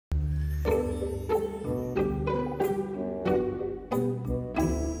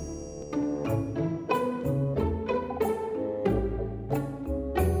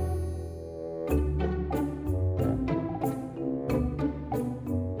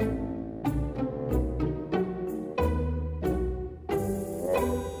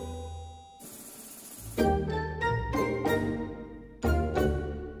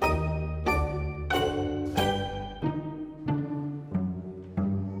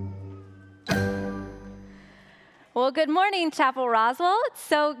Well, good morning, Chapel Roswell. It's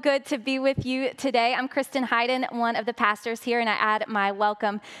so good to be with you today. I'm Kristin Heiden, one of the pastors here, and I add my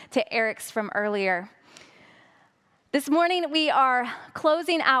welcome to Eric's from earlier. This morning, we are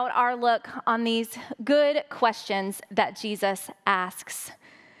closing out our look on these good questions that Jesus asks.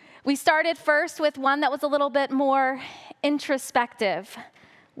 We started first with one that was a little bit more introspective.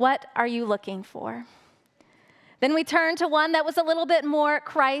 What are you looking for? Then we turned to one that was a little bit more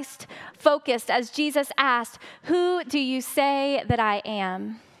Christ-focused as Jesus asked, "Who do you say that I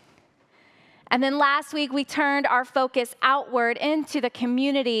am?" And then last week, we turned our focus outward into the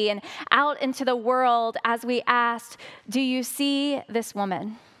community and out into the world as we asked, "Do you see this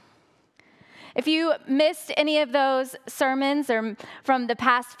woman?" If you missed any of those sermons or from the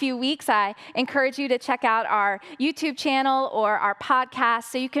past few weeks, I encourage you to check out our YouTube channel or our podcast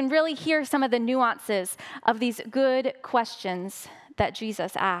so you can really hear some of the nuances of these good questions that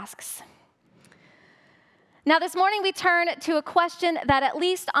Jesus asks. Now, this morning we turn to a question that, at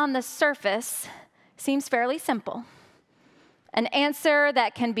least on the surface, seems fairly simple. An answer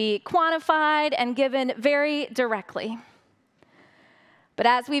that can be quantified and given very directly. But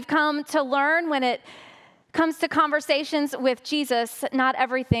as we've come to learn, when it comes to conversations with Jesus, not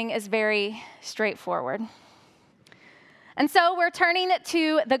everything is very straightforward. And so we're turning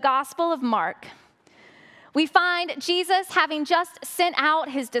to the Gospel of Mark. We find Jesus having just sent out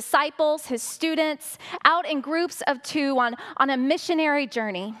his disciples, his students, out in groups of two on a missionary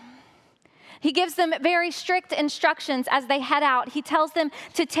journey. He gives them very strict instructions as they head out. He tells them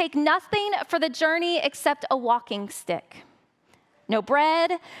to take nothing for the journey except a walking stick. No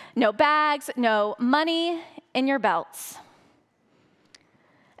bread, no bags, no money in your belts.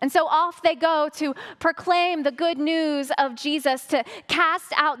 And so off they go to proclaim the good news of Jesus, to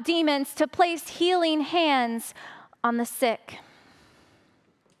cast out demons, to place healing hands on the sick.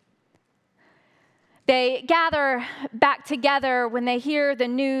 They gather back together when they hear the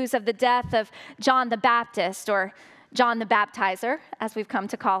news of the death of John the Baptist, or John the Baptizer, as we've come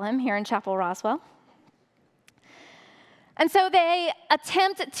to call him here in Chapel Roswell. And so they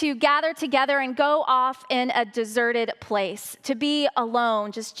attempt to gather together and go off in a deserted place, to be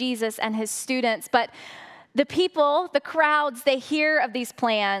alone, just Jesus and his students. But the people, the crowds, they hear of these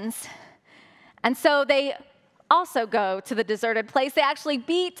plans. And so they also go to the deserted place. They actually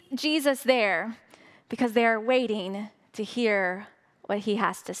beat Jesus there because they are waiting to hear what he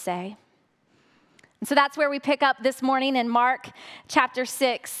has to say. And so that's where we pick up this morning in Mark chapter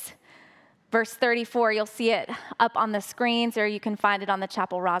 6. Verse 34, you'll see it up on the screens, or you can find it on the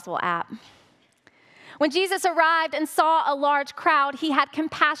Chapel Roswell app. When Jesus arrived and saw a large crowd, he had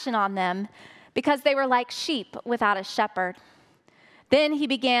compassion on them because they were like sheep without a shepherd. Then he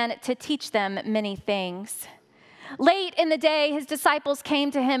began to teach them many things. Late in the day, his disciples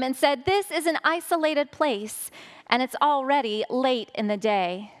came to him and said, "This is an isolated place, and it's already late in the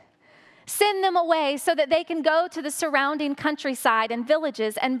day. Send them away so that they can go to the surrounding countryside and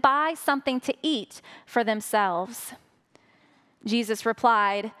villages and buy something to eat for themselves." Jesus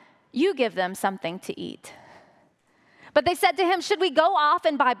replied, "You give them something to eat." But they said to him, "Should we go off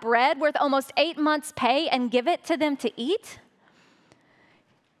and buy bread worth almost 8 months' pay and give it to them to eat?"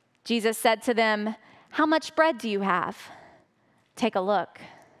 Jesus said to them, "How much bread do you have? Take a look."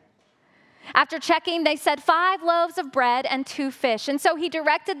 After checking, they said 5 loaves of bread and 2 fish. And so he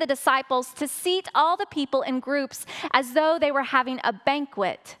directed the disciples to seat all the people in groups as though they were having a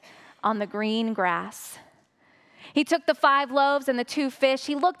banquet on the green grass. He took the 5 loaves and the 2 fish.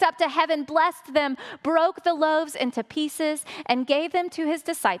 He looked up to heaven, blessed them, broke the loaves into pieces, and gave them to his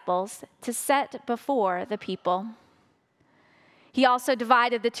disciples to set before the people. He also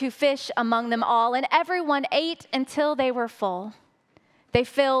divided the 2 fish among them all, and everyone ate until they were full. They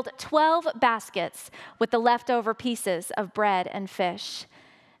filled 12 baskets with the leftover pieces of bread and fish,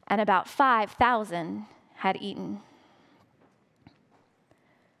 and about 5,000 had eaten.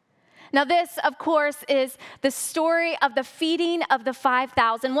 Now this, of course, is the story of the feeding of the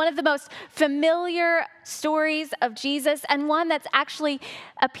 5,000, one of the most familiar stories of Jesus, and one that actually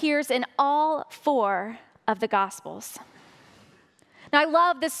appears in all 4 of the Gospels. Now I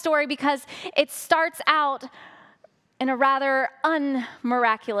love this story because it starts out in a rather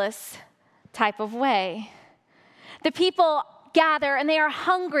unmiraculous type of way. The people gather and they are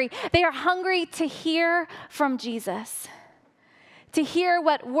hungry. They are hungry to hear from Jesus, to hear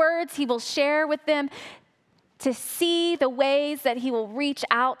what words he will share with them, to see the ways that he will reach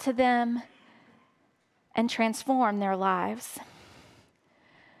out to them and transform their lives.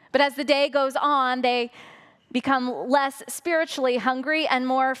 But as the day goes on, they become less spiritually hungry and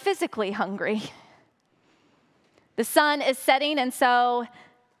more physically hungry. The sun is setting, and so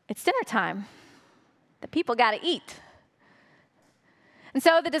it's dinner time. The people got to eat. And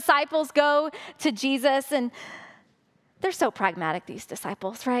so the disciples go to Jesus, and they're so pragmatic, these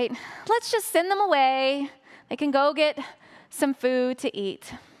disciples, right? Let's just send them away. They can go get some food to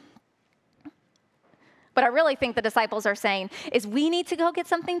eat. What I really think the disciples are saying is we need to go get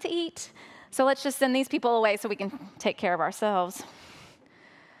something to eat, so let's just send these people away so we can take care of ourselves.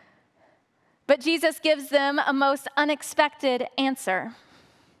 But Jesus gives them a most unexpected answer.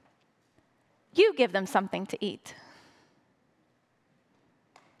 You give them something to eat.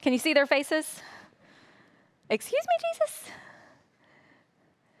 Can you see their faces? Excuse me, Jesus?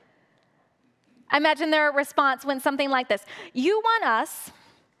 I imagine their response went something like this. You want us,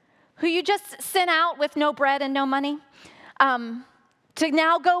 who you just sent out with no bread and no money, to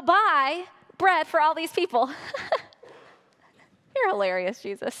now go buy bread for all these people. You're hilarious,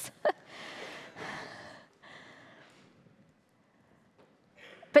 Jesus.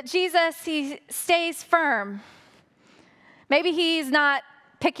 But Jesus, he stays firm. Maybe he's not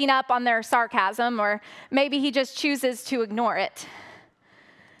picking up on their sarcasm, or maybe he just chooses to ignore it.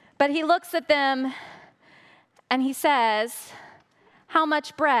 But he looks at them and he says, how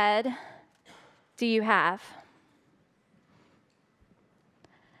much bread do you have?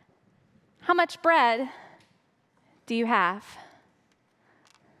 How much bread do you have?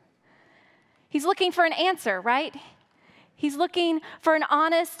 He's looking for an answer, right? He's looking for an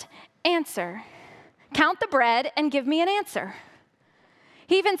honest answer. Count the bread and give me an answer.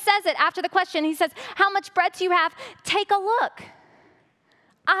 He even says it after the question. He says, how much bread do you have? Take a look.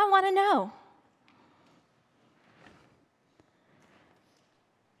 I want to know.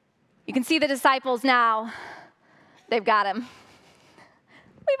 You can see the disciples now. They've got him.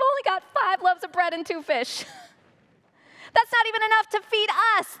 We've only got 5 loaves of bread and 2 fish. That's not even enough to feed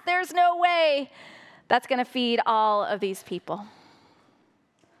us. There's no way that's going to feed all of these people.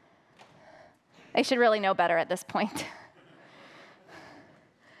 They should really know better at this point.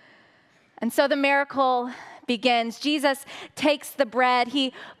 And so the miracle begins. Jesus takes the bread.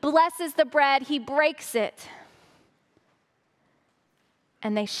 He blesses the bread. He breaks it.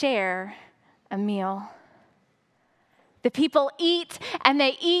 And they share a meal. The people eat and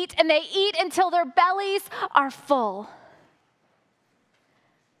they eat and they eat until their bellies are full.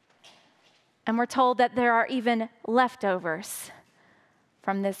 And we're told that there are even leftovers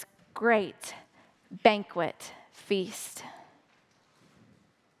from this great banquet feast.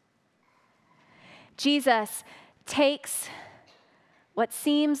 Jesus takes what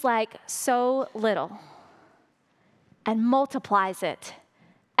seems like so little and multiplies it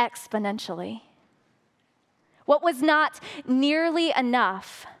exponentially. What was not nearly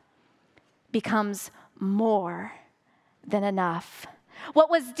enough becomes more than enough. What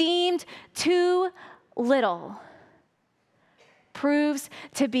was deemed too little proves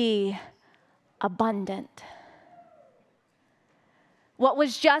to be abundant. What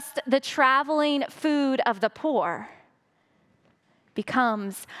was just the traveling food of the poor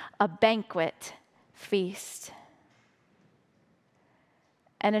becomes a banquet feast.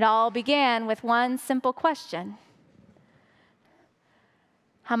 And it all began with one simple question.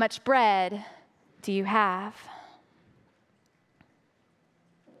 How much bread do you have?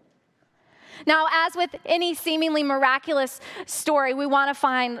 Now, as with any seemingly miraculous story, we want to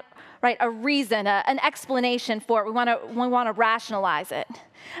find a reason, an explanation for it. We want to rationalize it.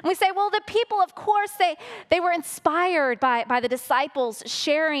 And we say, well, the people, of course, they were inspired by the disciples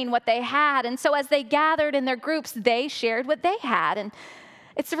sharing what they had. And so as they gathered in their groups, they shared what they had. And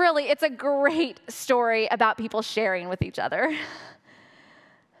it's a great story about people sharing with each other.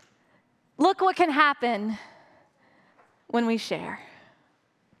 Look what can happen when we share.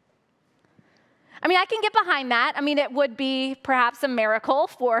 I can get behind that. It would be perhaps a miracle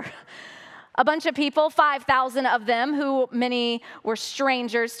for a bunch of people, 5,000 of them, who many were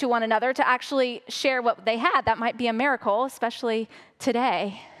strangers to one another, to actually share what they had. That might be a miracle, especially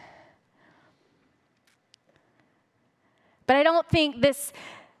today. But I don't think this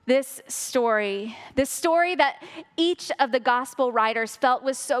story that each of the gospel writers felt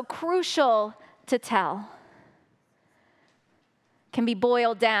was so crucial to tell, can be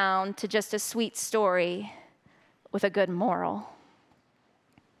boiled down to just a sweet story with a good moral.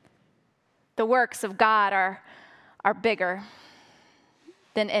 The works of God are bigger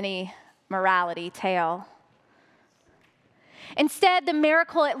than any morality tale. Instead, the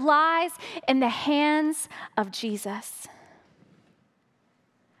miracle, it lies in the hands of Jesus.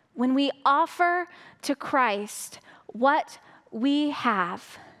 When we offer to Christ what we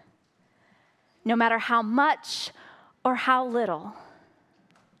have, no matter how much or how little,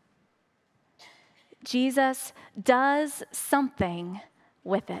 Jesus does something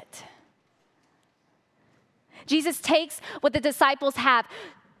with it. Jesus takes what the disciples have,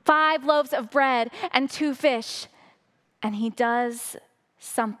 5 loaves of bread and 2 fish, and he does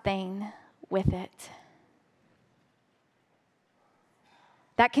something with it.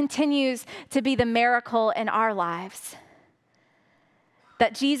 That continues to be the miracle in our lives.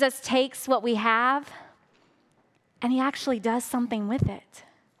 That Jesus takes what we have and he actually does something with it.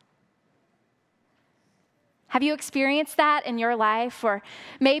 Have you experienced that in your life, or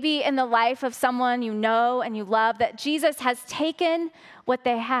maybe in the life of someone you know and you love, that Jesus has taken what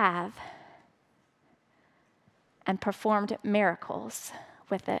they have and performed miracles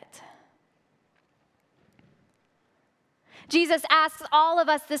with it? Jesus asks all of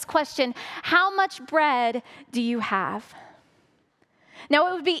us this question: how much bread do you have? Now,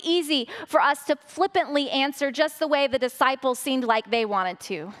 it would be easy for us to flippantly answer just the way the disciples seemed like they wanted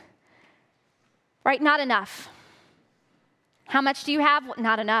to. Right? Not enough. How much do you have?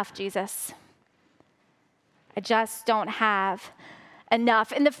 Not enough, Jesus. I just don't have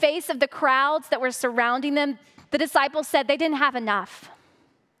enough. In the face of the crowds that were surrounding them, the disciples said they didn't have enough.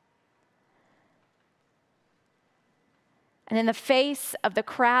 And in the face of the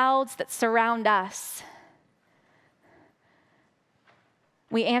crowds that surround us,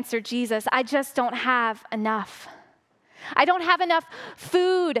 we answer Jesus, I just don't have enough. I don't have enough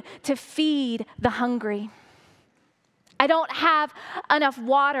food to feed the hungry. I don't have enough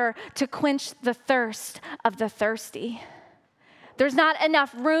water to quench the thirst of the thirsty. There's not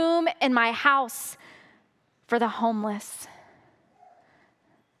enough room in my house for the homeless.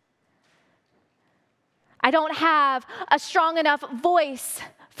 I don't have a strong enough voice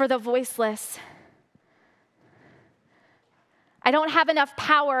for the voiceless. I don't have enough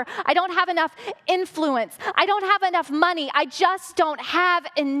power. I don't have enough influence. I don't have enough money. I just don't have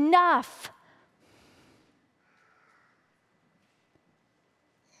enough.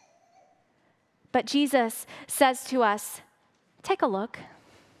 But Jesus says to us, take a look.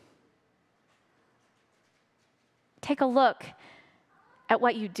 Take a look at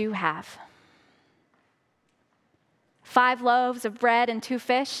what you do have. 5 loaves of bread and 2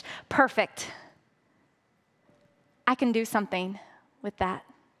 fish, perfect. I can do something with that.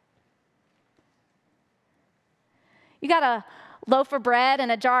 You got a loaf of bread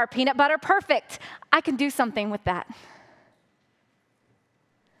and a jar of peanut butter, perfect. I can do something with that.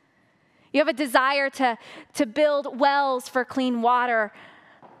 You have a desire to build wells for clean water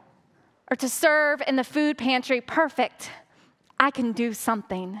or to serve in the food pantry, perfect. I can do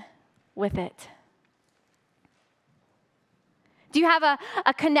something with it. Do you have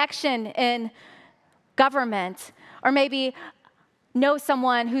a connection in government, or maybe know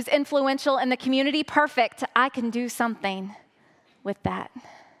someone who's influential in the community? Perfect. I can do something with that.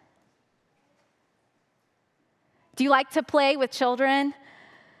 Do you like to play with children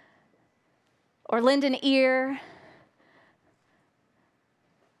or lend an ear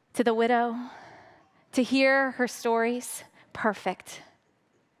to the widow to hear her stories? Perfect.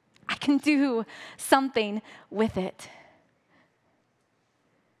 I can do something with it.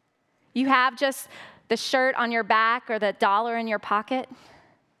 You have just the shirt on your back or the dollar in your pocket?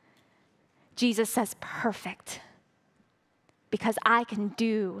 Jesus says, perfect, because I can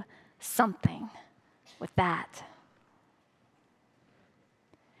do something with that.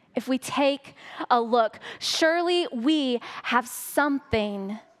 If we take a look, surely we have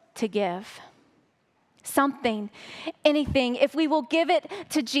something to give. Something, anything, if we will give it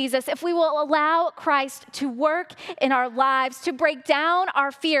to Jesus, if we will allow Christ to work in our lives, to break down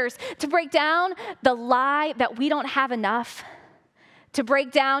our fears, to break down the lie that we don't have enough, to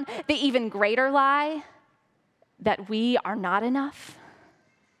break down the even greater lie that we are not enough,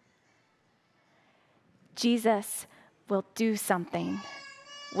 Jesus will do something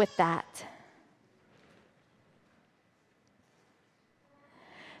with that.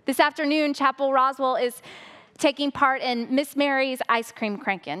 This afternoon, Chapel Roswell is taking part in Miss Mary's Ice Cream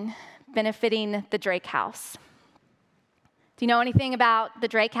Crankin', benefiting the Drake House. Do you know anything about the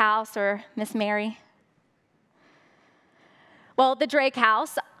Drake House or Miss Mary? Well, the Drake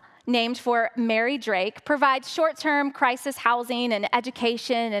House, named for Mary Drake, provides short-term crisis housing and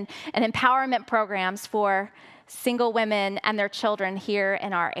education and empowerment programs for single women and their children here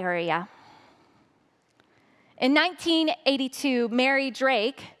in our area. In 1982, Mary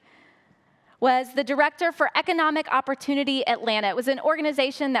Drake was the director for Economic Opportunity Atlanta. It was an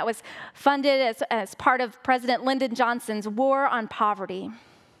organization that was funded as part of President Lyndon Johnson's War on Poverty.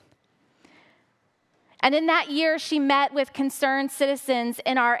 And in that year, she met with concerned citizens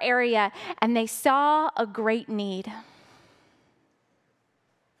in our area, and they saw a great need.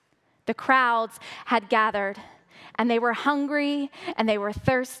 The crowds had gathered, and they were hungry, and they were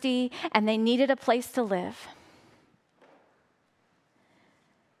thirsty, and they needed a place to live.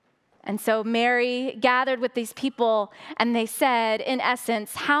 And so Mary gathered with these people, and they said, in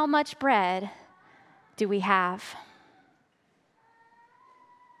essence, how much bread do we have?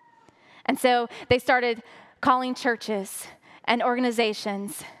 And so they started calling churches and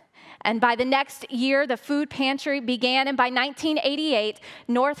organizations. And by the next year, the food pantry began. And by 1988,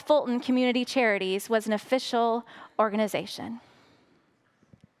 North Fulton Community Charities was an official organization.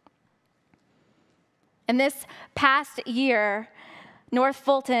 In this past year, North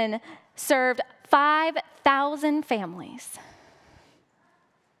Fulton served 5,000 families.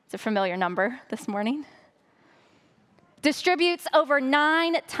 It's a familiar number this morning. Distributes over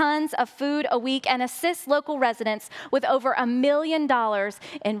 9 tons of food a week and assists local residents with over $1 million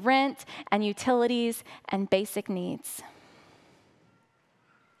in rent and utilities and basic needs.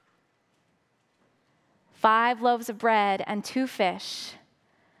 5 loaves of bread and 2 fish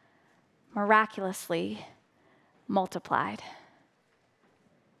miraculously multiplied.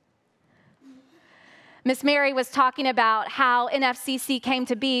 Miss Mary was talking about how NFCC came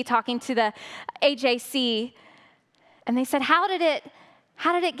to be, talking to the AJC, and they said, how did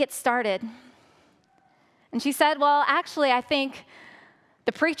it get started? And she said, well, actually, I think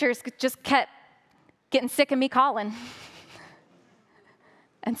the preachers just kept getting sick of me calling.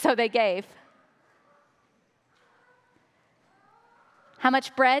 And so they gave. How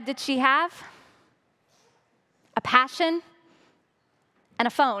much bread did she have? A passion and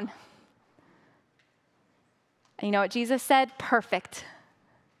a phone. And you know what Jesus said? Perfect.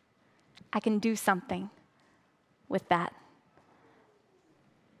 I can do something with that.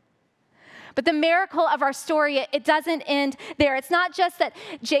 But the miracle of our story, it doesn't end there. It's not just that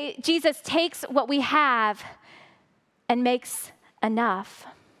Jesus takes what we have and makes enough.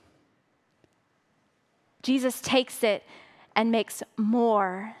 Jesus takes it and makes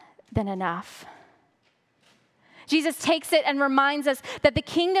more than enough. Jesus takes it and reminds us that the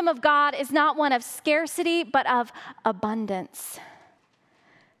kingdom of God is not one of scarcity, but of abundance.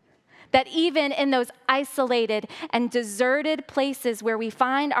 That even in those isolated and deserted places where we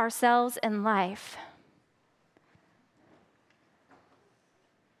find ourselves in life,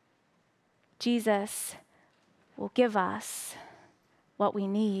 Jesus will give us what we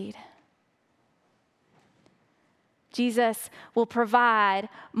need. Jesus will provide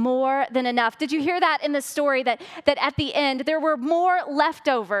more than enough. Did you hear that in the story that at the end there were more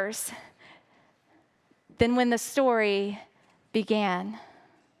leftovers than when the story began?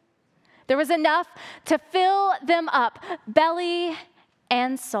 There was enough to fill them up, belly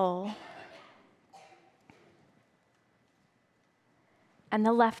and soul. And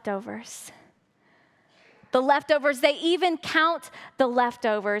the leftovers, they even count the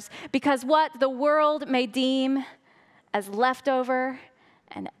leftovers, because what the world may deem as leftover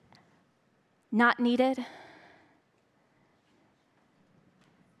and not needed,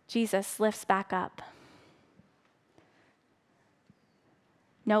 Jesus lifts back up.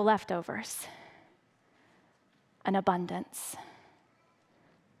 No leftovers, an abundance.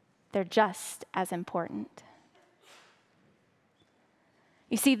 They're just as important.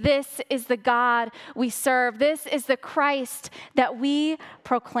 You see, this is the God we serve. This is the Christ that we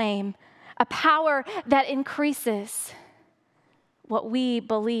proclaim, a power that increases what we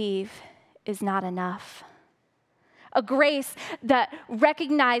believe is not enough. A grace that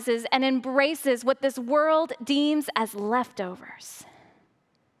recognizes and embraces what this world deems as leftovers.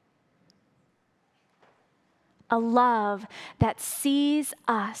 A love that sees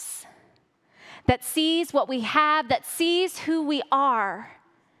us, that sees what we have, that sees who we are,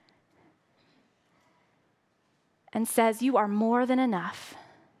 and says, you are more than enough.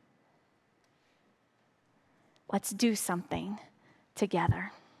 Let's do something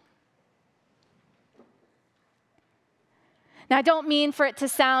together. Now, I don't mean for it to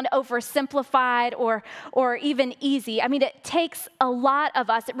sound oversimplified or even easy. I mean, it takes a lot of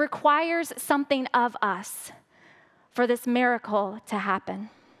us. It requires something of us for this miracle to happen.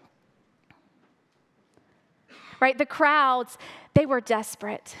 Right? The crowds, they were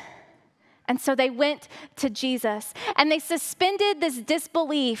desperate. And so they went to Jesus and they suspended this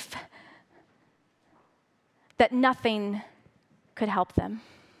disbelief that nothing could help them.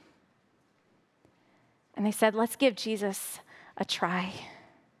 And they said, let's give Jesus a try.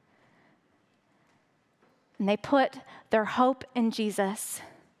 And they put their hope in Jesus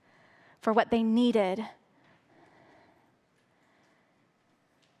for what they needed.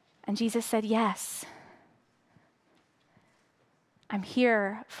 And Jesus said, yes, I'm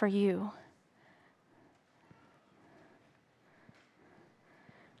here for you.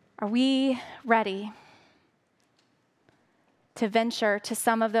 Are we ready to venture to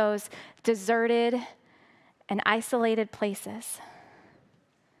some of those deserted and isolated places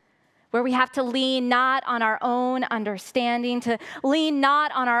where we have to lean not on our own understanding, to lean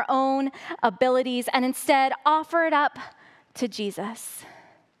not on our own abilities, and instead offer it up to Jesus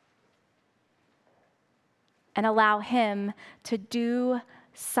and allow him to do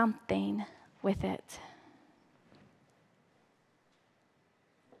something with it.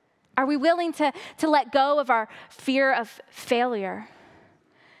 Are we willing to let go of our fear of failure,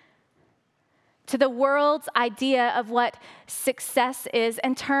 to the world's idea of what success is,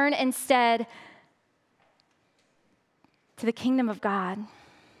 and turn instead to the kingdom of God,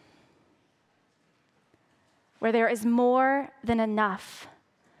 where there is more than enough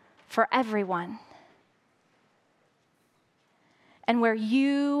for everyone, and where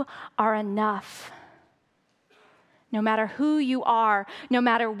you are enough, no matter who you are, no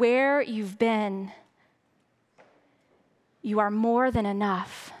matter where you've been, you are more than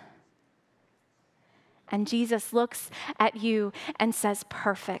enough. And Jesus looks at you and says,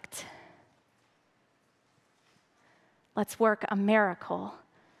 perfect. Let's work a miracle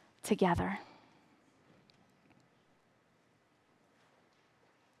together.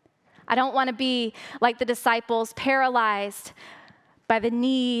 I don't want to be like the disciples, paralyzed by the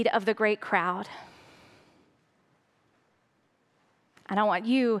need of the great crowd. I don't want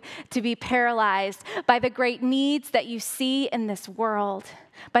you to be paralyzed by the great needs that you see in this world,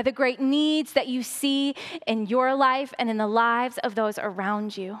 by the great needs that you see in your life and in the lives of those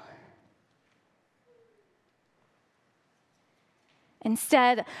around you.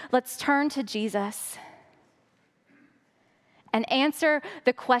 Instead, let's turn to Jesus and answer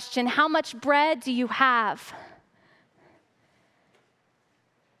the question, how much bread do you have?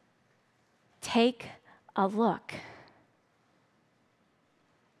 Take a look.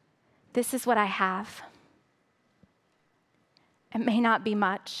 This is what I have. It may not be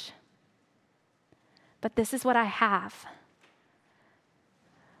much, but this is what I have.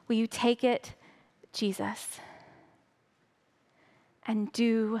 Will you take it, Jesus, and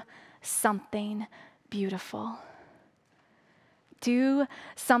do something beautiful? Do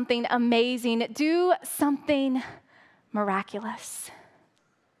something amazing. Do something miraculous.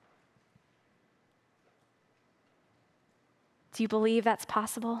 Do you believe that's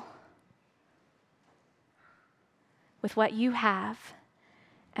possible? With what you have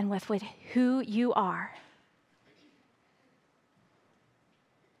and with who you are,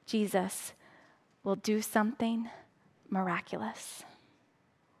 Jesus will do something miraculous.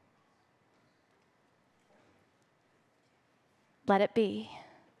 Let it be.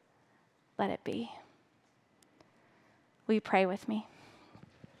 Let it be. Will you pray with me?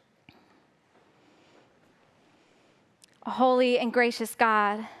 Holy and gracious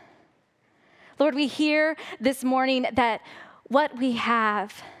God, Lord, we hear this morning that what we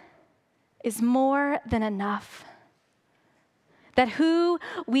have is more than enough. That who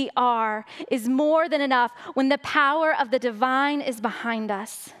we are is more than enough when the power of the divine is behind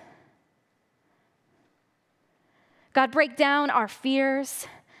us. God, break down our fears.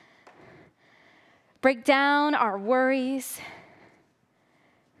 Break down our worries.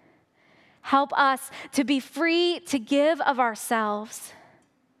 Help us to be free to give of ourselves,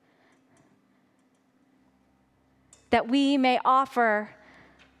 that we may offer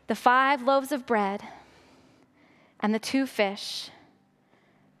the 5 loaves of bread and the 2 fish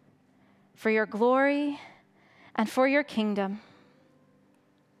for your glory and for your kingdom,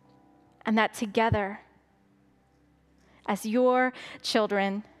 and that together, as your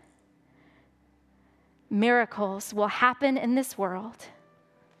children, miracles will happen in this world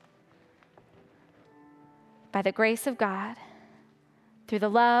by the grace of God, through the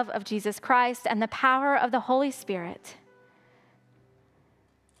love of Jesus Christ and the power of the Holy Spirit.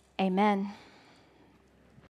 Amen.